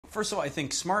First of all, I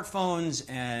think smartphones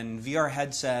and VR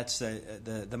headsets,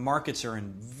 the markets are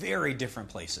in very different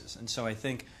places, and so I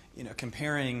think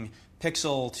comparing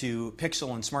Pixel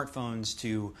and smartphones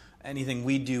to anything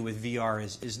we do with VR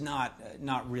is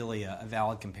not really a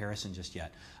valid comparison just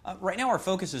yet. Right now, our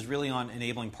focus is really on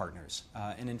enabling partners,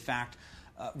 and in fact,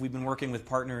 we've been working with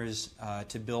partners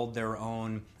to build their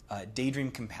own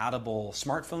Daydream-compatible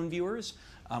smartphone viewers.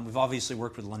 We've obviously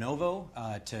worked with Lenovo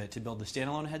to build the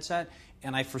standalone headset,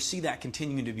 and I foresee that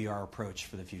continuing to be our approach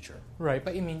for the future. Right,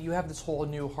 but I mean, you have this whole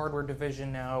new hardware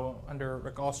division now under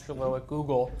Rick Osterloh at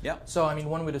Google. Yep. So I mean,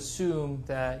 one would assume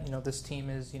that this team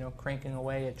is cranking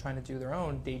away at trying to do their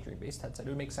own Daydream-based headset. It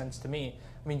would make sense to me.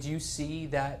 I mean, do you see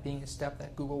that being a step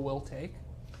that Google will take?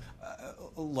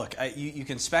 Look, you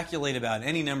can speculate about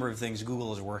any number of things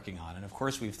Google is working on, and of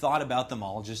course we've thought about them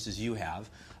all just as you have.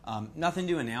 Nothing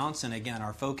to announce, and again,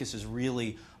 our focus is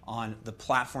really on the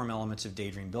platform elements of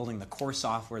Daydream, building the core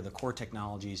software, the core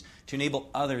technologies to enable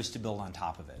others to build on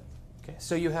top of it. Okay,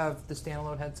 so you have the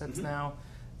standalone headsets now.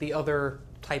 The other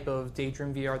type of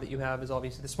Daydream VR that you have is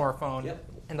obviously the smartphone. Yep.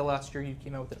 End of last year, you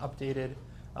came out with an updated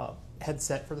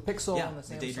headset for the Pixel and the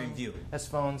Samsung Daydream View. S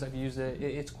phones. I've used it.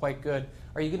 It's quite good.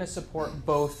 Are you going to support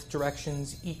both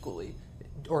directions equally,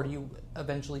 or do you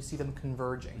eventually see them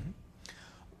converging?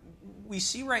 We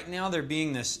see right now there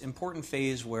being this important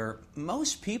phase where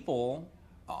most people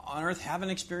on Earth haven't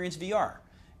experienced VR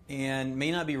and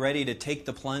may not be ready to take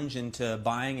the plunge into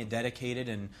buying a dedicated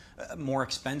and more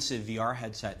expensive VR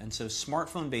headset. And so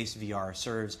smartphone-based VR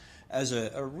serves as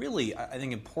a really, I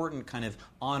think, important kind of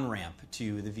on-ramp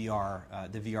to the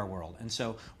VR world. And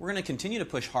so we're going to continue to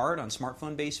push hard on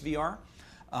smartphone-based VR,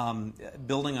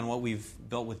 building on what we've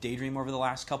built with Daydream over the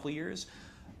last couple of years.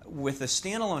 With a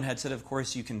standalone headset, of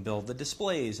course, you can build the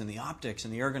displays and the optics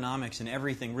and the ergonomics and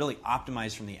everything really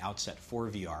optimized from the outset for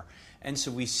VR. And so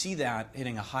we see that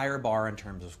hitting a higher bar in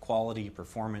terms of quality,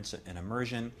 performance, and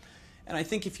immersion. And I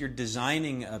think if you're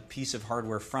designing a piece of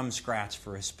hardware from scratch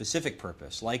for a specific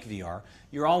purpose, like VR,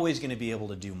 you're always going to be able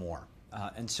to do more.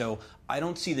 And so I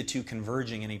don't see the two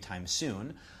converging anytime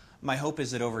soon. My hope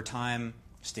is that over time,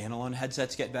 standalone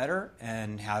headsets get better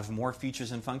and have more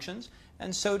features and functions,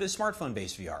 and so does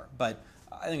smartphone-based VR. But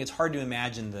I think it's hard to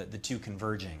imagine the two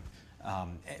converging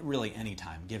really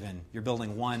anytime, given you're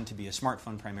building one to be a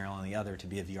smartphone primarily and the other to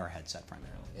be a VR headset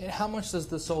primarily. How much does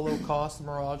the Solo cost, the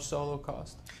Mirage Solo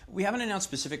cost? We haven't announced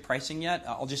specific pricing yet.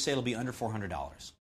 I'll just say it'll be under $400.